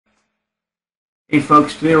Hey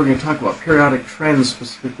folks, today we're going to talk about periodic trends,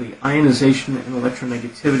 specifically ionization and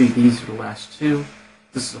electronegativity. These are the last two.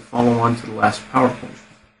 This is a follow-on to the last PowerPoint.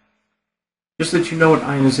 Just so that you know what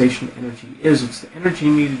ionization energy is, it's the energy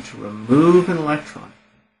needed to remove an electron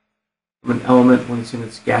from an element when it's in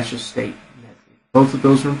its gaseous state. Both of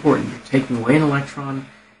those are important. You're taking away an electron,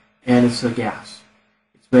 and it's a gas.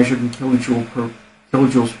 It's measured in kilojoules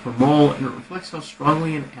per mole, and it reflects how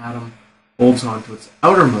strongly an atom holds on to its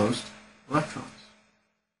outermost electrons.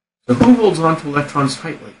 So who holds on to electrons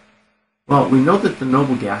tightly? Well, we know that the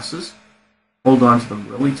noble gases hold on to them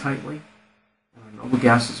really tightly. And our noble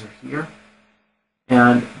gases are here.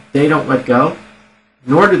 And they don't let go,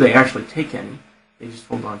 nor do they actually take any. They just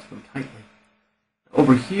hold on to them tightly.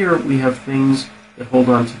 Over here, we have things that hold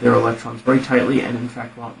on to their electrons very tightly, and in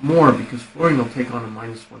fact a lot more, because fluorine will take on a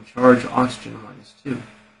 -1 charge, oxygen a -2.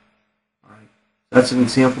 All right. That's an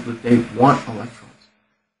example that they want electrons.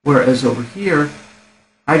 Whereas over here,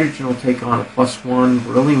 hydrogen will take on a +1,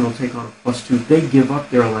 beryllium will take on a +2. They give up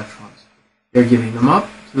their electrons. They're giving them up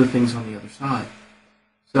to the things on the other side.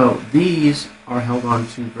 So these are held on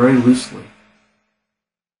to very loosely.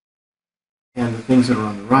 And the things that are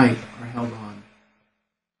on the right are held on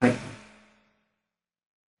tightly.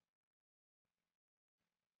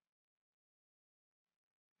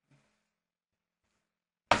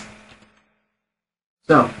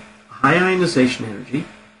 So, high ionization energy,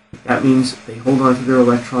 that means they hold on to their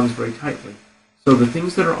electrons very tightly. So the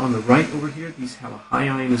things that are on the right over here, these have a high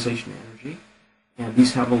ionization energy, and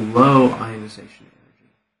these have a low ionization energy.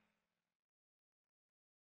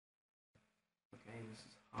 Okay, and this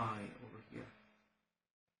is high over here.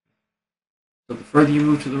 So the further you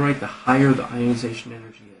move to the right, the higher the ionization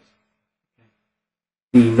energy is. Okay.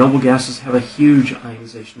 The noble gases have a huge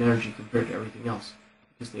ionization energy compared to everything else,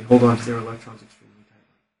 because they hold on to their electrons extremely tightly.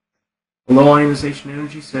 A low ionization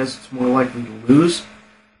energy says it's more likely to lose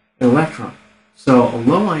an electron. So a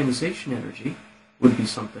low ionization energy would be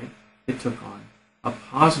something that took on a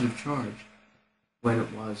positive charge when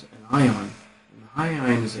it was an ion. And the high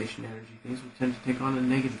ionization energy things would tend to take on a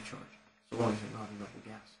negative charge, so long as they're not a noble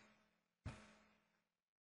gas.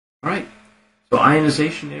 All right, so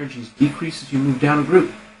ionization energies decrease as you move down a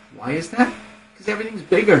group. Why is that? Because everything's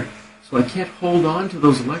bigger, so I can't hold on to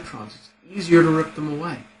those electrons. It's easier to rip them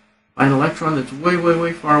away. By an electron that's way, way,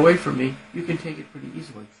 way far away from me, you can take it pretty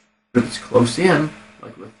easily. But if it's close in,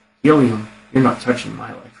 like with helium, you're not touching my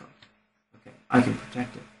electron. Okay, I can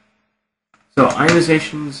protect it. So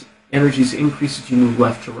ionization's energies increase as you move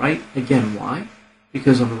left to right. Again, why?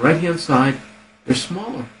 Because on the right-hand side, they're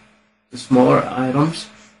smaller. The smaller atoms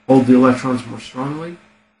hold the electrons more strongly,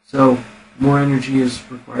 so more energy is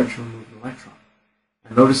required to remove the electron.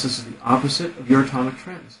 And notice this is the opposite of your atomic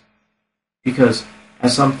trends. Because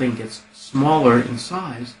as something gets smaller in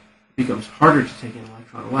size, it becomes harder to take an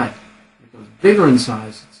electron away. If it becomes bigger in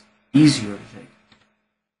size, it's easier to take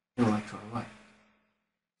an electron away.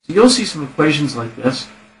 So you'll see some equations like this,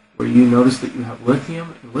 where you notice that you have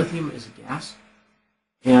lithium, and lithium is a gas,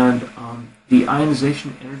 and the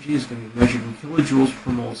ionization energy is going to be measured in kilojoules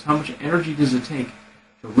per mole. How much energy does it take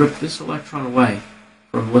to rip this electron away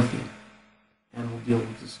from lithium? And we'll deal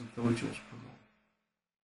with this in kilojoules per mole.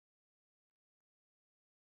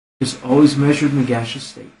 Is always measured in the gaseous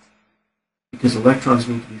state, because electrons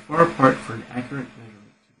need to be far apart for an accurate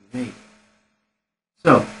measurement to be made.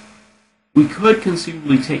 So, we could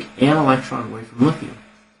conceivably take an electron away from lithium.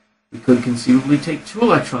 We could conceivably take 2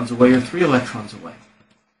 electrons away or 3 electrons away.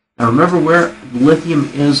 Now remember where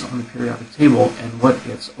lithium is on the periodic table and what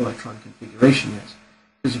its electron configuration is.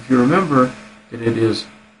 Because if you remember that it is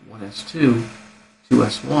 1s2,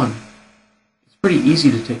 2s1, it's pretty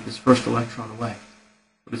easy to take this first electron away.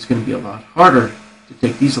 But it's going to be a lot harder to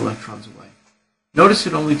take these electrons away. Notice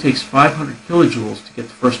it only takes 500 kilojoules to get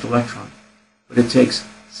the first electron, but it takes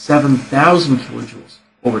 7,000 kilojoules,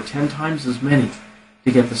 over 10 times as many,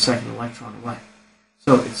 to get the second electron away.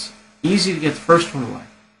 So it's easy to get the first one away,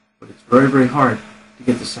 but it's very, very hard to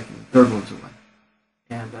get the second and third ones away.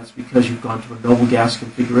 And that's because you've gone to a noble gas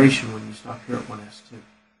configuration when you stop here at 1s2.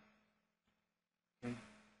 Okay?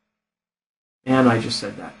 And I just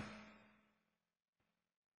said that.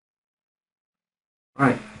 All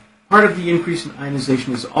right. Part of the increase in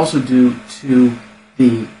ionization is also due to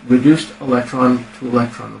the reduced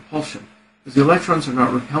electron-to-electron repulsion, because the electrons are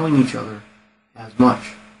not repelling each other as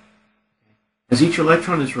much. As each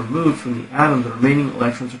electron is removed from the atom, the remaining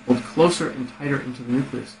electrons are pulled closer and tighter into the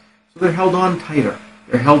nucleus. So they're held on tighter.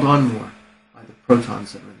 They're held on more by the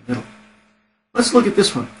protons that are in the middle. Let's look at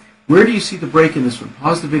this one. Where do you see the break in this one?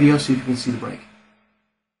 Pause the video, see if you can see the break.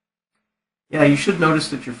 Yeah, you should notice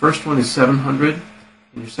that your first one is 700,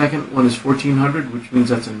 And your second one is 1400, which means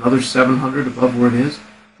that's another 700 above where it is.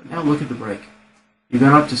 But now look at the break. You've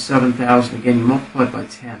gone up to 7,000. Again, you multiplied by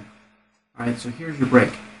 10. All right, so here's your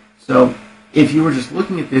break. So if you were just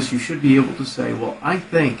looking at this, you should be able to say, well, I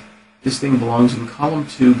think this thing belongs in column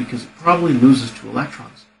 2 because it probably loses 2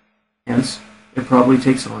 electrons. Hence, it probably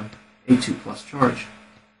takes on a 2+ charge.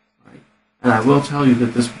 Right? And I will tell you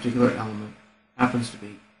that this particular element happens to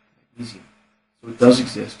be magnesium. So it does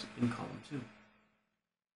exist in column 2.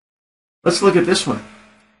 Let's look at this one.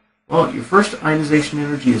 Well, your first ionization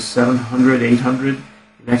energy is 700, 800. Your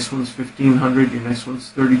next one's 1500. Your next one's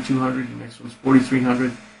 3200. Your next one's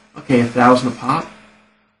 4300. Okay, 1000 a pop.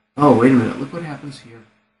 Oh, wait a minute. Look what happens here.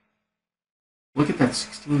 Look at that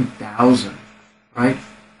 16,000, right?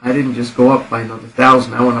 I didn't just go up by another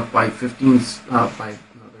 1,000. I went up by by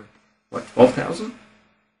another, what, 12,000?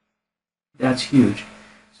 That's huge.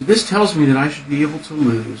 So this tells me that I should be able to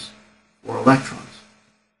lose 4 electrons.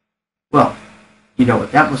 Well, you know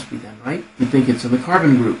what that must be then, right? You think it's in the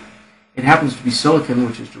carbon group. It happens to be silicon,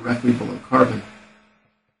 which is directly below carbon.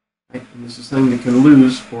 Right? And this is something that can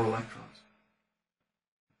lose 4 electrons.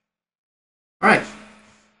 All right.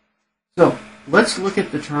 So let's look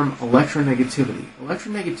at the term electronegativity.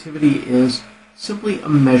 Electronegativity is simply a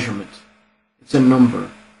measurement. It's a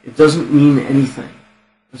number. It doesn't mean anything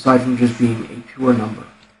aside from just being a pure number.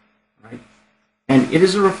 Right? And it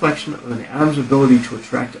is a reflection of an atom's ability to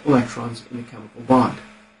attract electrons in a chemical bond.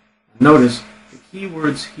 Notice the key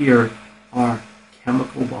words here are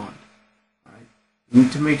chemical bond. Right? We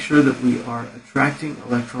need to make sure that we are attracting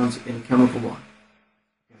electrons in a chemical bond.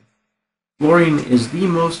 Okay. Fluorine is the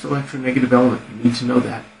most electronegative element. You need to know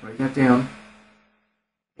that. Write that down.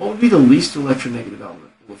 What would be the least electronegative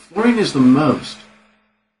element? Well, if fluorine is the most,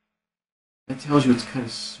 that tells you it's kind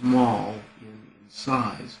of small in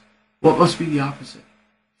size. What must be the opposite?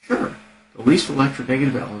 Sure, the least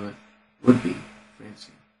electronegative element would be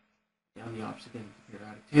francium. Down the opposite end of the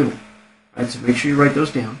periodic table. All right, so make sure you write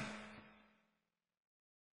those down.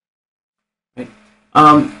 Right.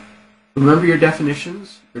 Remember your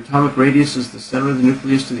definitions. Your atomic radius is the center of the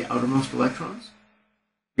nucleus to the outermost electrons.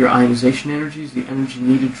 Your ionization energy is the energy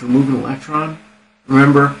needed to remove an electron.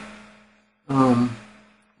 Remember, where's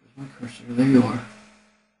my cursor? There you are.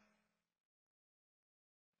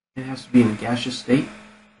 It has to be in a gaseous state.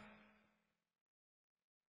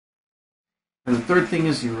 And the third thing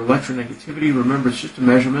is your electronegativity. Remember, it's just a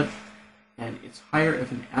measurement, and it's higher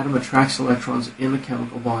if an atom attracts electrons in a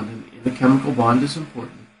chemical bond. And in the chemical bond is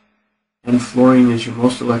important. And fluorine is your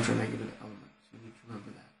most electronegative element. So you need to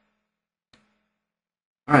remember that.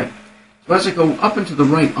 All right. So as I go up and to the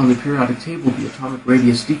right on the periodic table, the atomic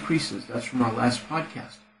radius decreases. That's from our last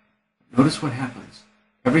podcast. Notice what happens.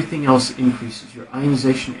 Everything else increases. Your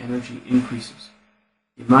ionization energy increases.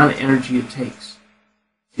 The amount of energy it takes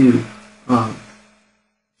to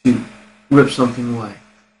rip something away.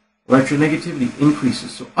 Electronegativity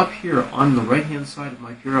increases. So up here on the right-hand side of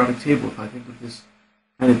my periodic table, if I think of this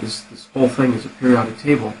kind of this whole thing as a periodic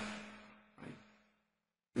table, right?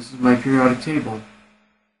 This is my periodic table.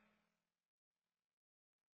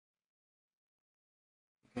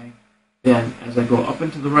 Okay. Then, as I go up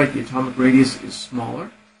and to the right, the atomic radius is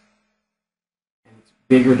smaller, and it's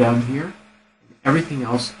bigger down here, and everything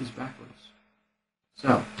else is backwards.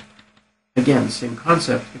 So, again, the same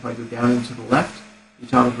concept. If I go down and to the left, the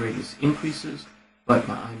atomic radius increases, but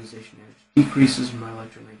my ionization energy decreases, and my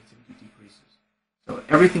electronegativity decreases. So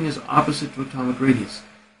everything is opposite to atomic radius.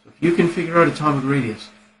 So if you can figure out atomic radius,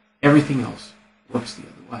 everything else works the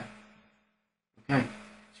other way. Okay,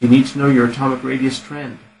 so you need to know your atomic radius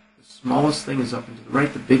trend. The smallest thing is up and to the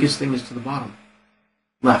right. The biggest thing is to the bottom,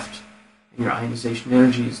 left. And your ionization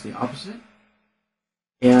energy is the opposite.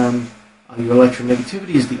 And your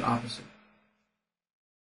electronegativity is the opposite.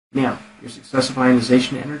 Now, your successive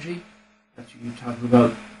ionization energy, that's what you're talking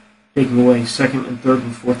about taking away second and third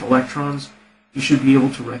and fourth electrons. You should be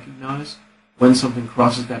able to recognize when something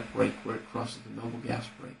crosses that break, where it crosses the noble gas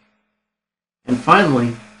break. And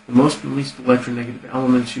finally, the most and least electronegative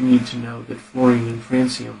elements, you need to know that fluorine and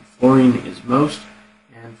francium. Fluorine is most,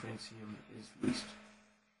 and francium is least.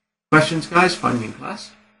 Questions, guys? Find me in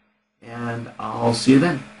class, and I'll see you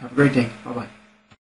then. Have a great day. Bye-bye.